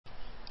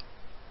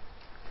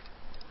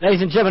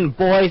Ladies and gentlemen,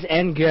 boys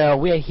and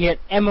girls, we are here at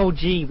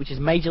MLG, which is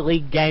Major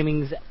League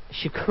Gaming's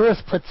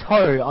Shakura's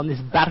Plateau, on this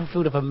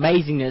battlefield of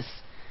amazingness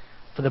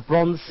for the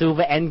bronze,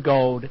 silver and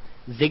gold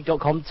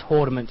Z.com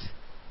tournament.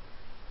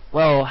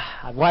 Well,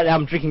 right now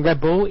I'm drinking Red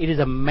Bull. It is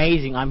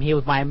amazing. I'm here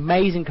with my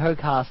amazing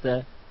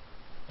co-caster,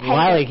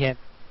 Riley again.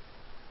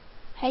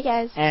 Hey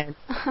guys. And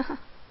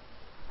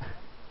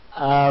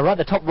right at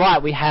the top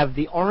right we have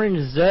the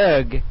orange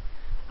Zerg.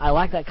 I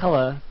like that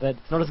colour, but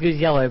it's not as good as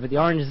yellow, but the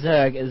orange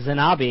Zerg is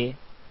Zenabi.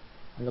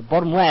 At the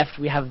bottom left,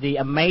 we have the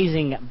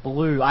amazing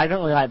blue. I don't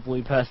really like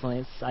blue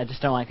personally. I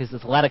just don't like it because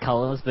it's ladder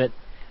colours. But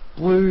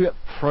blue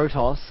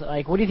Protoss.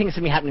 Like, what do you think is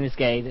going to be happening in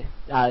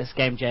this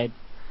game, Jade?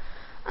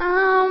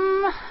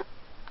 I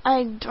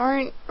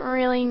don't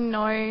really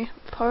know.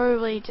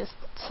 Probably just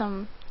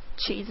some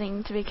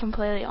cheesing, to be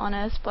completely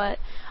honest. But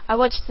I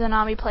watched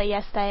Zenabi play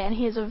yesterday, and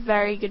he's a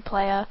very good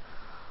player.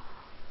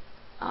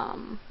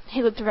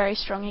 He looked very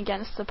strong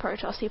against the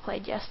Protoss he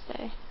played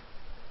yesterday.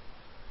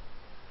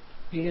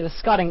 Yeah, the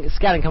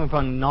scouting coming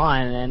from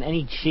 9, and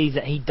any cheese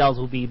that he does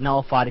will be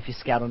nullified if you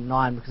scout on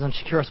 9, because on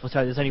Shakura's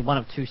Plateau there's only one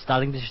of two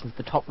starting positions,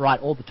 the top right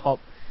or the top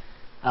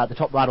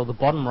right or the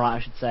bottom right,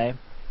 I should say,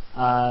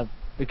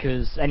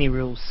 because any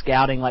real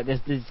scouting, like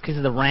there's because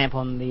of the ramp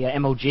on the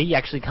MLG, you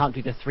actually can't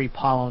do the 3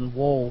 pylon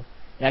wall.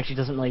 It actually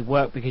doesn't really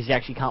work because you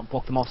actually can't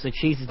block them off, so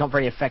cheese is not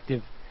very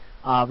effective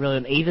really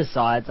on either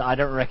side. So I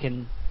don't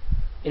reckon,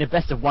 in a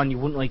best of 1 you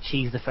wouldn't really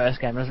cheese the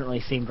first game. It doesn't really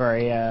seem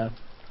very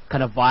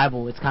kind of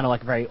viable. It's kind of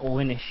like very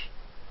all-in-ish.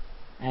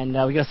 And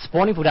we got a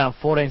spawning pool down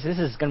at 14, so this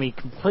is going to be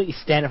completely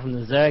standard from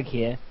the Zerg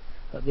here.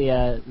 Got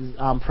the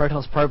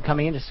Protoss probe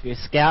coming in just to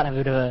scout, have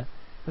a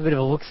bit of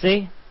a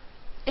look-see.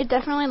 It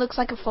definitely looks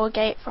like a 4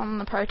 gate from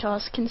the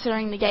Protoss,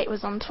 considering the gate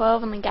was on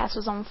 12 and the gas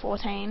was on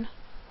 14.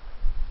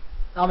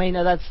 I mean,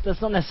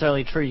 that's not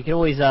necessarily true. You can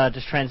always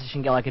just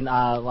transition, get like an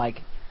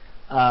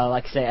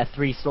like say a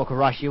 3 stalker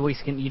rush. You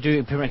always can. You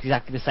do pretty much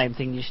exactly the same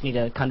thing. You just need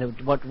to kind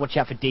of watch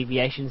out for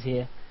deviations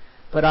here.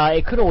 But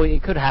it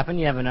could happen.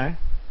 You never know.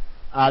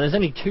 There's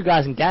only 2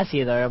 guys in gas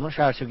here, though. I'm not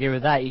sure I should agree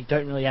with that. You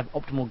don't really have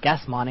optimal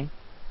gas mining.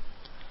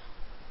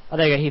 Oh,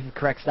 there you go. He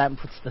corrects that and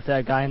puts the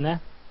 3rd guy in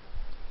there.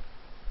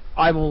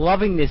 I'm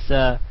loving this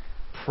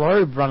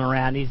probe run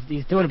around.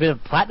 He's doing a bit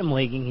of platinum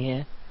leaguing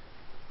here.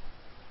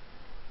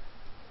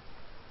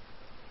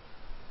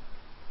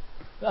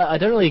 I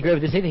don't really agree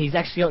with this either. He's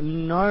actually got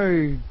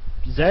no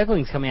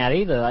Zerglings coming out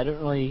either. I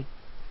don't really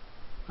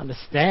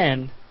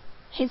understand.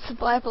 He's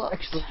supply blocked.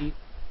 Actually,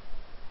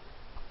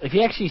 if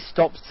he actually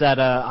stops at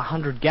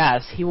 100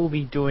 gas, he will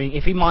be doing.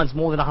 If he mines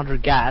more than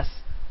 100 gas,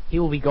 he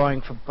will be going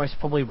for most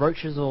probably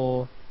roaches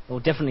or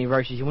definitely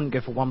roaches. You wouldn't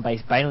go for 1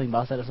 base baneling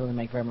bus. That doesn't really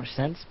make very much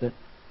sense. But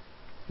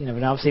you never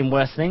know. I've seen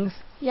worse things.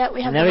 Yeah,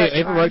 we have. And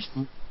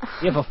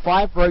you have a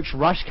 5 roach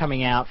rush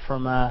coming out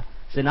from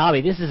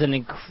Zenabi. This is an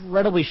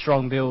incredibly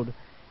strong build.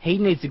 He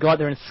needs to go out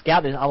there and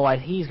scout this, otherwise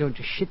he's going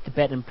to shit the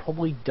bed and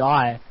probably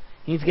die.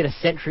 He needs to get a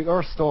sentry or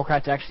a stalker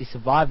to actually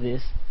survive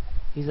this.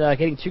 He's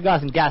getting 2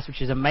 guys in gas,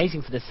 which is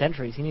amazing for the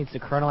sentries. He needs to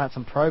chrono out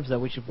some probes though,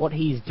 which is what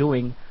he's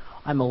doing.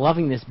 I'm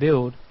loving this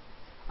build.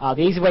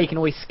 The easy way you can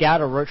always scout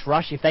a roach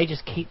rush if they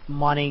just keep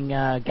mining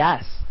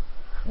gas.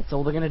 That's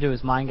all they're going to do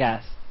is mine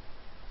gas.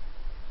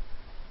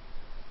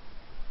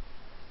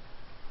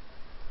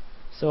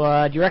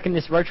 So do you reckon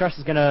this roach rush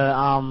is going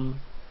to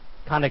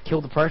kind of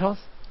kill the Protoss?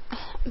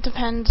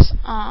 Depends.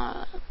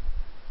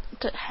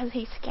 Has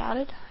he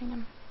scouted?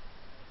 Hang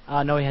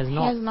on. No, he has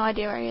not. He has no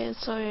idea where he is,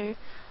 so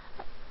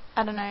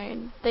I don't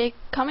know. They're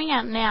coming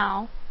out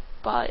now,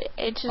 but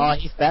it just... Oh,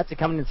 he's about to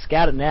come in and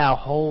scout it now.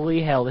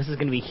 Holy hell, this is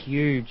going to be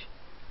huge.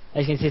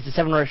 As you can see, it's a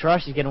 7 roach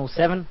rush. He's getting all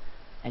 7,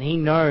 and he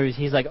knows.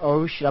 He's like,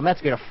 oh shit, I'm about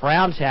to go to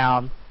Frown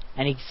Town,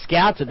 and he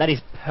scouts it. That is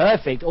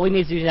perfect. All he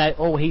needs to do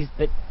is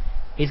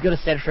he's got a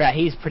sentry out.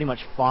 He's pretty much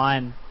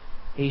fine.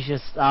 He's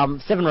just 7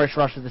 roach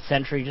rush with the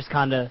sentry. You just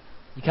kind of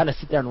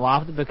sit there and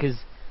laugh at it because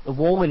the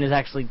wall in is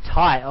actually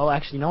tight. Oh,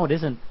 actually no, it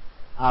isn't.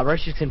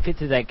 Roaches can fit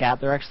through that gap.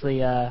 They're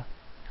actually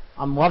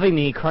I'm loving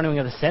the chronoing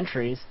of the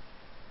sentries.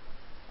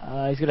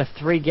 He's got a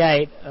 3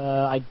 gate.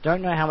 I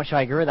don't know how much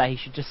I agree with that. He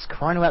should just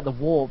chrono out the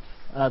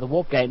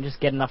warp gate and just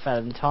get enough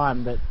out in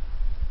time. But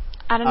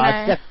I don't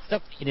know. It's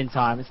not hit in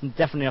time. It's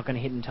definitely not going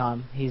to hit in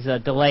time. He's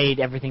delayed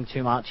everything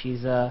too much.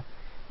 This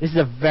is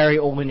a very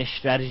all-in-ish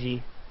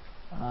strategy.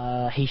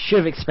 He should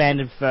have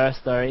expanded first,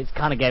 though. It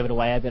kind of gave it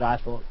away a bit, I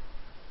thought.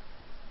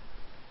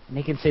 And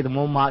he can see them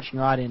all marching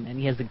right in. And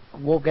he has the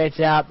warp gates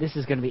out. This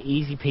is going to be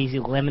easy peasy,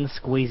 lemon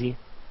squeezy.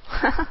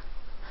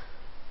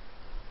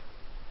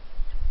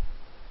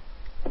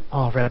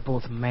 Oh, Red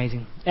Bull's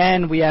amazing.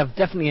 And we have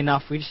definitely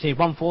enough. We just need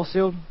 1 force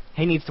field.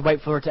 He needs to wait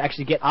for it to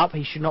actually get up.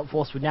 He should not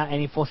force field now.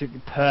 Any force field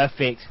would be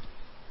perfect.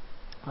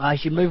 He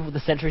should move with the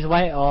sentries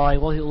away. Oh, he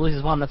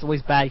loses 1. That's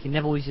always bad. You can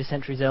never lose your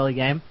sentries early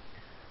game.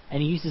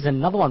 And he uses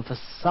another one for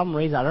some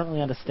reason. I don't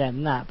really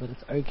understand that, but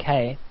it's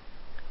okay.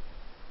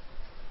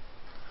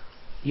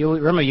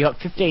 Remember, you got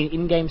 15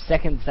 in-game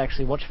seconds to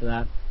actually watch for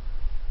that.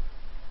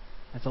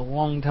 That's a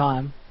long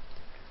time.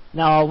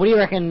 Now, what do you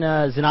reckon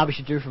Zenabi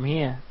should do from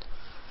here?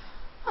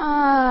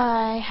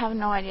 I have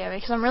no idea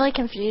because I'm really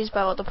confused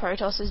by what the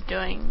Protoss is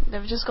doing.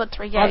 They've just got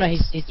 3 gates. Oh no,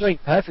 he's doing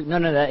perfect.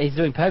 No, he's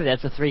doing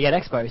perfect. That's a 3-gate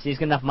expo. So he's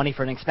got enough money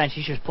for an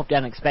expansion. He should just pop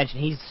down an expansion.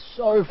 He's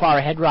so far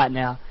ahead right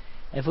now.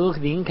 If we look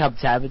at the income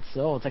tab,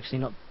 it's actually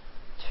not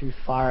too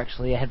far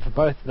actually ahead for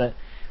both. But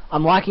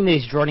I'm liking that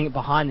he's drawing it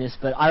behind this.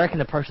 But I reckon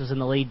the Protoss is in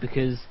the lead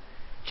because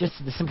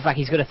just the simple fact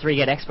he's got a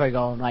 3-gate expo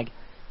going. Like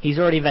he's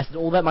already invested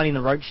all that money in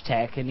the Roach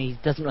tech, and he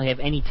doesn't really have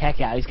any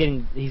tech out.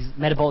 His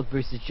metabolic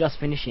boost is just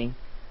finishing.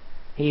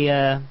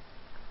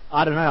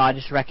 I don't know, I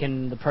just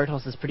reckon the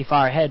Protoss is pretty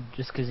far ahead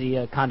just because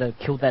he kind of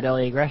killed that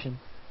early aggression.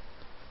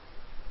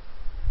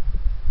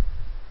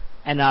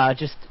 And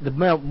just the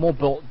more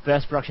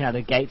burst production out of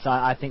the gates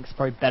I think is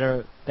probably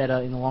better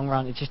in the long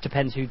run. It just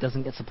depends who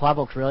doesn't get supply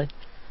box really.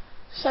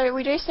 So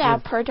we do see our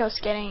Protoss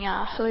getting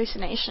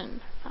hallucination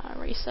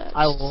research.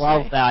 I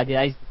love that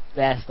idea. He's the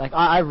best. Like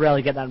I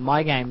rarely get that in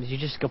my games. You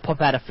just go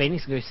pop out of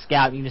Phoenix and go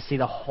scout and you just see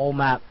the whole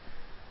map.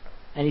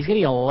 And he's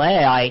getting a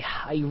lair. I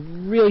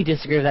really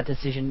disagree with that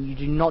decision. You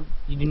do not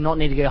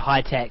need to go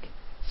high tech,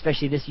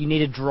 especially this. You need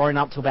to drone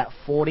up to about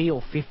 40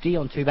 or 50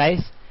 on 2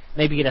 base.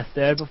 Maybe get a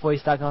third before you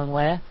start going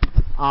lair.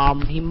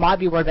 He might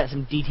be worried about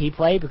some DT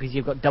play because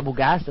you've got double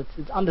gas.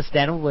 It's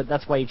understandable, but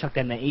that's why you chuck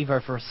down the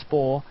Evo for a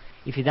spore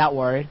if you're that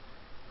worried.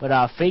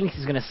 But Phoenix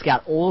is going to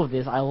scout all of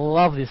this. I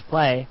love this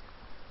play.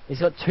 He's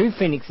got 2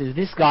 Phoenixes.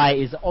 This guy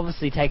is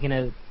obviously taking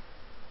a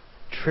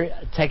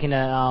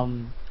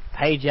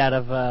page out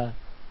of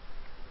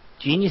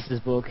Genius's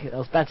book. I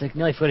was about to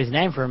nearly forget his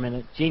name for a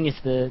minute. Genius,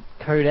 the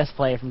Code S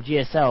player from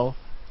GSL.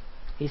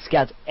 He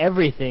scouts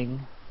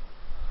everything,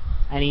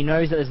 and he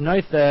knows that there's no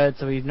third,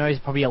 so he knows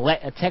probably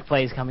a tech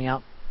play is coming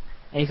up.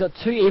 And he's got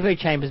 2 Evo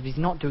chambers, but he's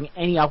not doing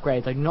any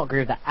upgrades. I do not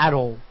agree with that at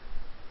all.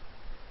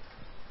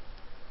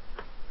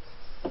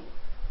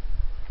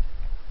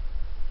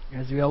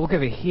 As we look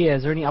over here,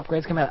 is there any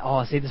upgrades coming out?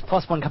 Oh, see, there's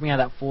 +1 coming out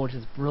of that forge.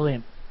 It's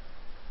brilliant.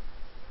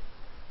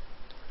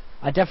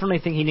 I definitely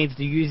think he needs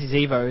to use his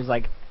Evos,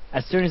 like,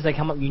 as soon as they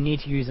come up, you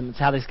need to use them. It's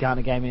how this kind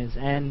of game is.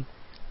 And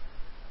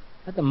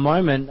at the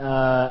moment,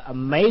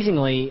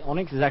 amazingly,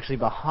 Onyx is actually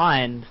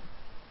behind.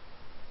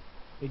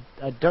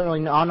 I don't really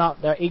know. Oh, no,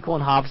 they're equal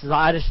in harvests.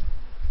 I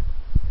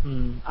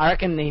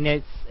reckon he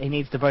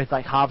needs to both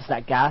like harvest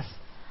that gas.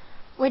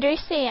 We do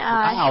see.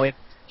 Wow, we have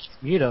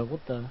muter.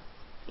 What the?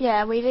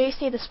 Yeah, we do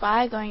see the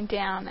Spire going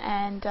down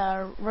and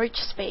Roach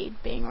speed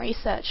being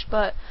researched,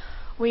 but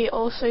we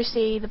also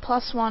see the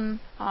 +1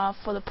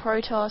 for the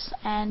Protoss,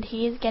 and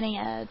he is getting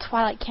a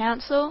Twilight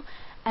Council,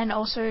 and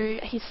also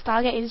his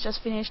Stargate is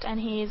just finished, and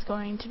he is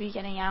going to be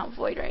getting out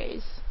Void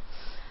Rays.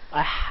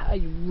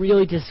 I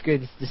really disagree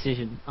with this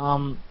decision.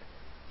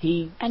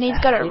 He's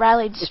got it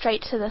rallied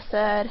straight to the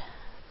 3rd.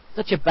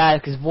 Such a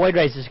bad, because Void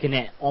Rays is going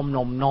to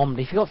nom.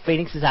 If you got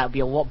Phoenixes out, it would be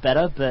a lot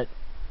better, but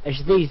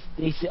it's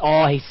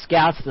he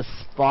scouts the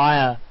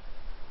Spire.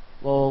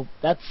 Well,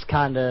 that's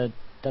kind of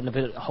done a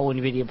bit of whole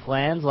NVIDIA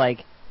plans.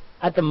 Like,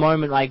 at the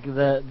moment, like,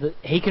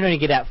 he can only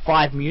get out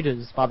 5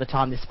 mutas by the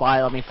time this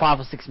Spire, 5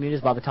 or 6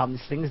 mutas by the time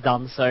this thing's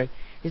done, so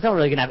he's not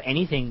really going to have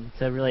anything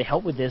to really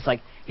help with this.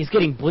 Like, he's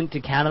getting Blink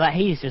to counter that.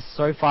 He is just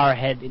so far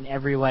ahead in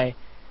every way.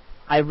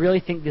 I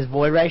really think this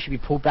Void Ray should be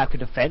pulled back for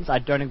defense. I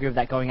don't agree with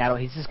that going out.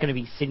 He's just going to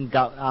be sitting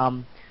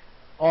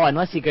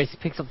unless he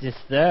picks up this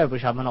 3rd,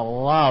 which I'm going to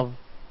love.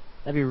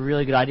 That'd be a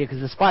really good idea,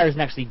 because the Spire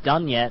isn't actually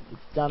done yet.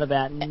 It's done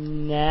about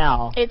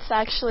now. It's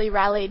actually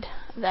rallied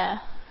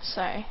there,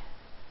 so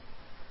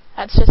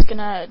that's just going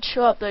to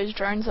chew up those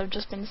drones that have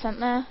just been sent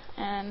there,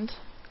 and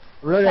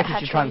I really reckon you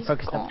should try and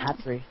focus on the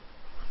hatchery.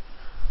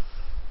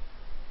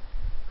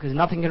 Because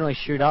nothing can really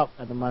shoot up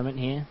at the moment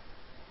here.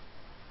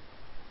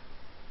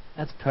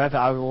 That's perfect.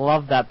 I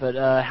love that, but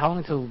how long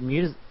until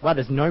mutas? Wow,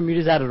 there's no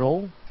mutas out at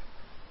all?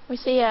 We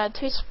see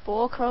 2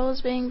 Spore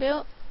Crawlers being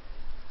built.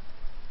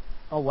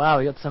 Oh wow,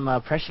 we got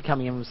some pressure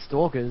coming in with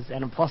Stalkers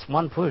and a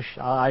 +1 push.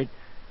 I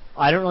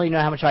don't really know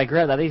how much I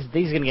agree with that.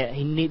 These are gonna get.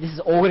 This is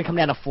all gonna come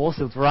down to force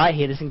fields right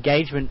here. This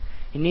engagement.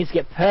 He needs to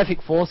get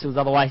perfect force fields,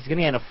 otherwise he's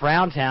gonna get into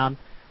Frown Town.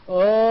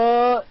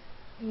 Oh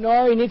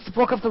no, he needs to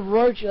block off the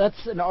Roach.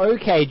 That's an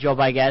okay job,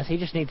 I guess. He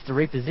just needs to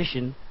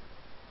reposition.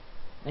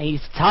 And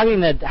he's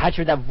targeting the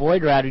hatchery with that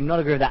Void Ray. I do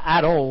not agree with that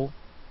at all.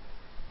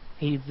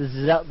 The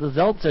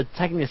Zelts are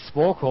taking this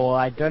Spore Crawl.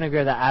 I don't agree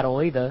with that at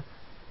all either.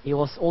 He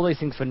lost all these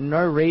things for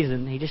no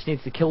reason. He just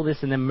needs to kill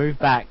this and then move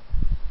back.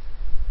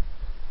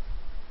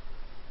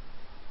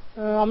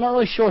 I'm not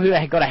really sure who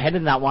got ahead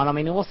in that one.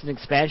 He lost an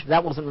expansion, but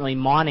that wasn't really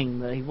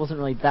mining. He wasn't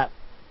really that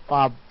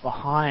far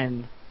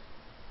behind.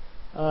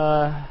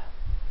 No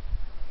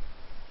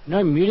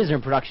mutas are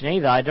in production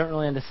either. I don't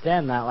really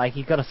understand that. Like,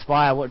 he got a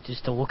Spire, what,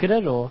 just to look at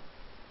it, or?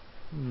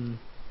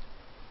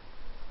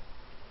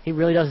 He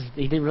really does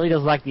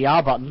like the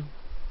R button.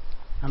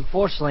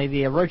 Unfortunately,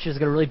 the Roach has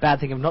got a really bad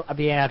thing of not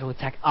being able to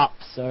attack up,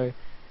 so...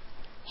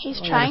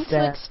 He's trying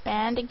to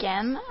expand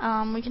again.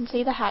 We can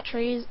see the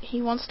hatcheries.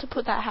 He wants to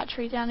put that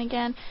hatchery down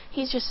again.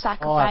 He's just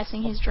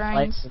sacrificing his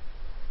drones.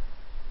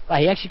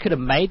 He actually could have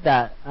made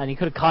that, and he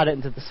could have cut it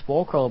into the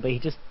Spore Crawler, but he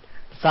just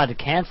decided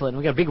to cancel it, and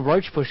we got a big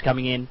Roach push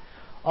coming in.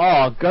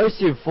 Oh, Ghost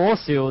Suit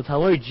Force Field.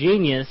 Hello,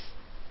 genius.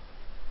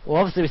 Well,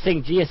 obviously we're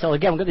seeing GSL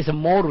again. We've got this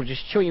Immortal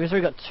just chewing. We've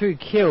already got 2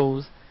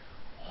 kills.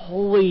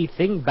 Holy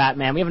thing,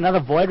 Batman. We have another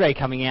Void Ray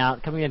coming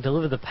out to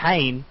deliver the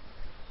pain.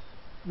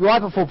 Right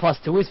before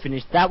 +2 is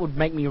finished. That would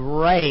make me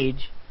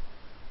rage.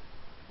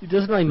 It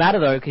doesn't really matter,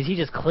 though, because he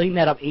just cleaned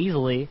that up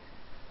easily.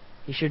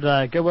 He should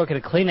go work at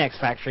a Kleenex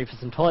factory for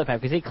some toilet paper,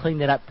 because he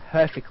cleaned it up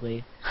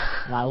perfectly.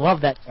 And I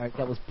love that joke.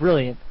 That was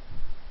brilliant.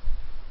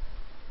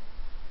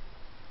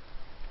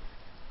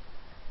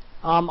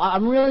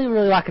 I'm really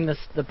liking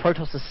the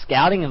Protoss'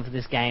 scouting for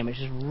this game. It's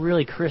just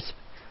really crisp.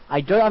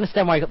 I don't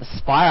understand why he got the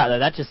Spire out there.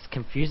 That just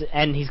confused it.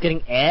 And he's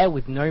getting air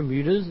with no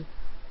mutas.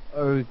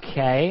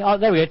 Okay. Oh,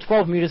 there we go.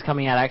 12 mutas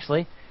coming out,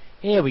 actually.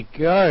 Here we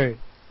go.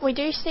 We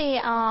do see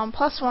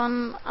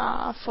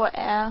 +1 for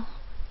air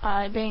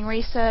being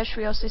researched.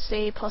 We also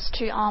see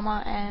 +2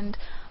 armor and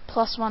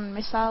 +1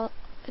 missile.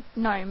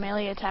 No,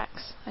 melee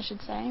attacks, I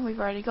should say. We've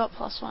already got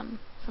 +1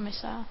 for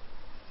missile.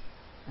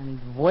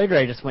 And Void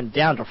Ray just went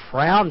down to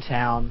Frown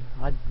Town.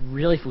 I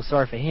really feel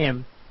sorry for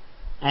him.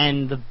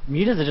 And the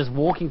mutas are just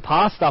walking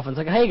past stuff, and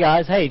it's like, hey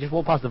guys, hey, just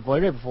walked past the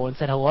Void Ray before and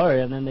said hello,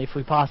 and then they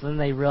flew past, and then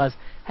they realize,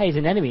 hey, he's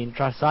an enemy, and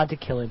decide to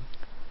kill him.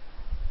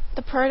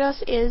 The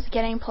Protoss is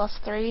getting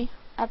 +3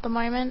 at the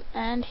moment,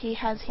 and he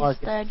has his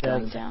third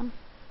going down.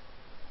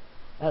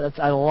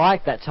 I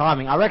like that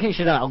timing. I reckon he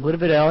should have done it a little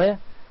bit earlier.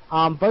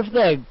 Both of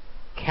their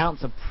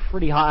counts are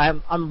pretty high.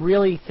 I'm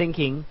really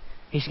thinking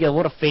he should get a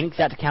lot of Phoenix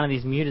out to counter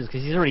these mutas,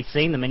 because he's already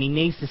seen them, and he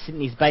needs to sit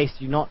in his base.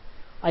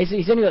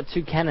 He's only got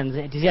 2 cannons.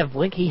 Does he have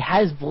Blink? He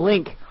has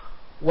Blink.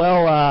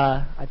 Well,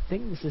 I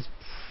think this is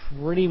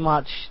pretty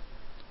much...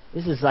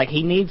 This is like,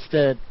 he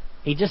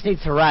just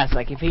needs to harass.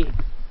 Like,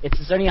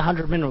 it's only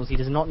 100 minerals. He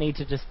does not need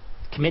to just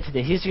commit to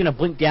this. He's just going to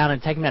blink down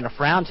and take him down to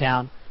Frown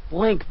Town.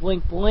 Blink,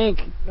 blink, blink.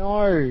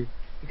 No.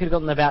 He could have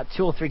gotten about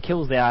 2 or 3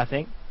 kills there, I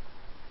think.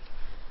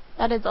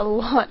 That is a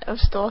lot of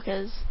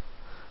Stalkers.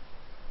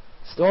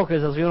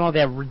 Stalkers, as we all know,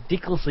 they're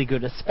ridiculously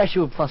good,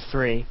 especially with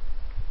 +3.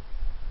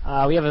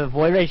 We have a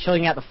Void Ray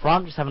chilling out the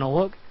front, just having a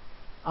look.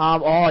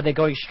 Oh, they're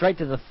going straight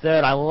to the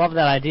 3rd. I love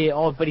that idea.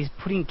 Oh, but he's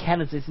putting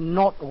cannons. It's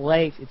not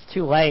late. It's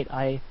too late.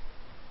 I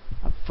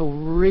feel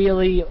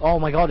really... Oh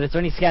my god, it's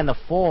only scanned the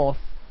 4th.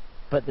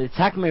 But the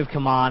attack move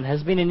command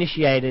has been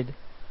initiated.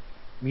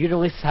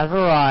 Mutalisks have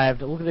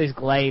arrived. Look at those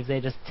glaives.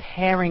 They're just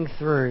tearing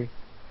through.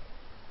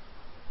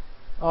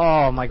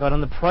 Oh my god,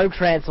 on the probe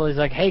transfer, he's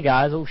like, hey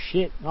guys, oh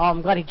shit. Oh,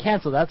 I'm glad he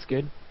cancelled. That's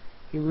good.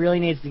 He really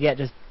needs to get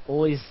just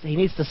all his... He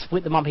needs to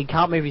split them up. He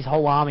can't move his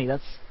whole army.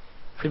 That's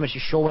pretty much a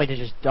sure way to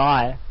just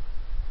die.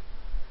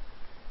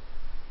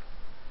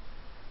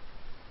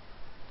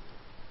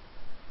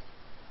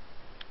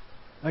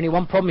 Only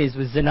one problem is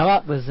with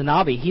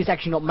Zenabi, he's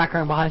actually not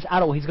macroing behind us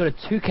at all. He's got a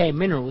 2k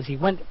minerals. He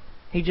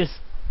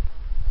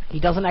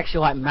doesn't actually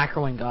like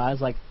macroing, guys.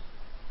 Like,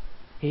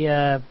 he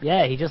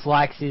just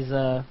likes his,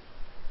 oh,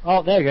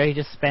 there you go. He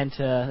just spent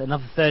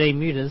another 13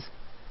 mutas.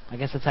 I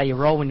guess that's how you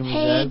roll when you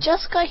reserve. He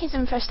just got his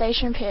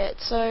infestation pit,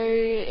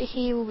 so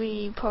he will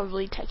be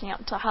probably taking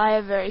up to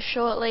higher very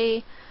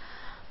shortly.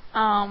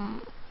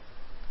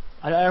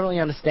 I don't really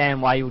understand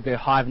why you would go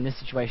higher in this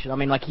situation. I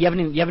mean, like, you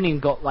haven't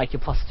even got like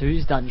your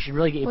 +2s done. You should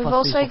really get your +2s. We've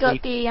also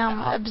got the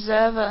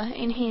observer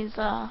in his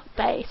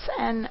base,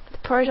 and the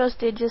Protoss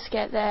did just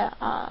get their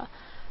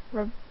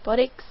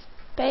robotics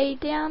bay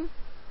down.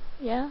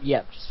 Yeah.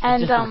 Yep.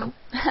 And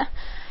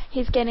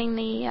he's getting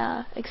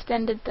the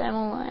extended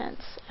thermal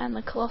lance, and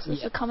the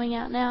Colossus are coming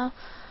out now.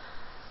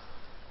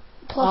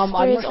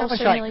 +3 is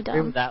also nearly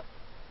done. With that.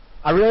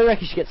 I really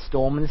reckon you should get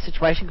Storm in this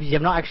situation, because you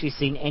have not actually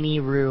seen any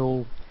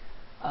real...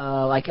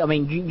 like, I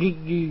mean,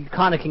 you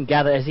kind of can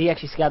gather... Has he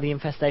actually scoured the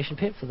infestation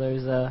pit for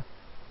those...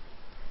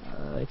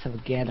 let's have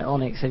a gander.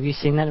 Onyx, have you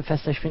seen that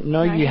infestation pit?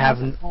 No, you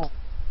haven't.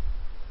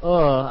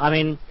 Oh, I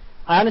mean,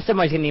 I understand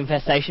why he's getting the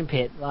infestation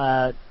pit.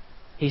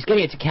 He's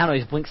getting it to counter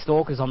his Blink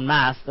Stalkers en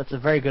masse. That's a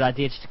very good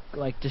idea,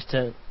 just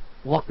to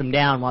lock them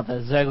down while the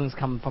Zerglings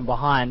come from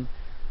behind.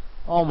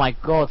 Oh my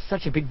god,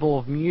 such a big ball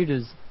of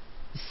mutas.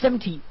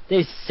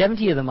 There's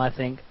 70 of them, I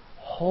think.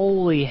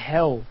 Holy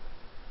hell.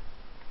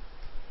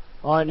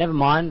 Oh, never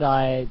mind,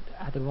 I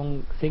had the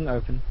wrong thing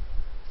open.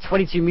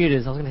 22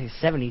 mutas, I was going to say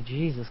 70,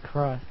 Jesus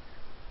Christ.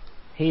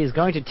 He is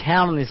going to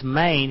town on this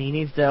main. He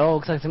needs to... Oh,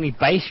 looks like somebody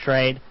base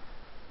trade.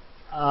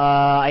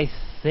 I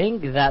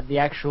think that the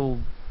actual...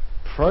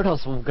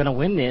 Protoss were gonna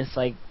win this.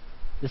 Like,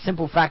 the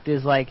simple fact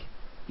is, like,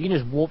 you can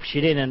just warp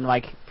shit in and,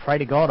 like, pray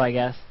to God, I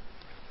guess.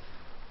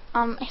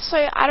 So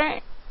I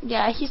don't...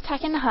 Yeah, he's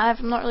attacking the Hive.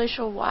 I'm not really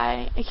sure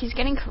why. Like, he's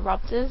getting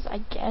Corruptors. I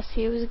guess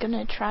he was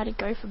gonna try to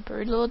go for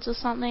Broodlords or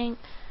something.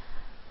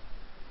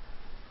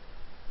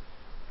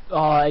 Oh,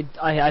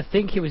 I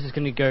think he was just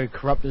gonna go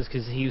Corruptors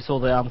because he saw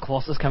the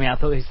Colossus coming out.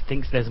 I thought he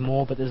thinks there's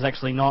more, but there's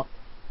actually not.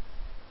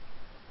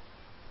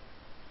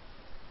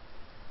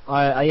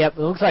 Yep, it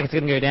looks like it's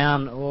gonna go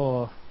down.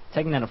 Oh,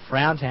 taking down a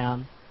Frown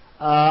Town.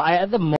 At the moment.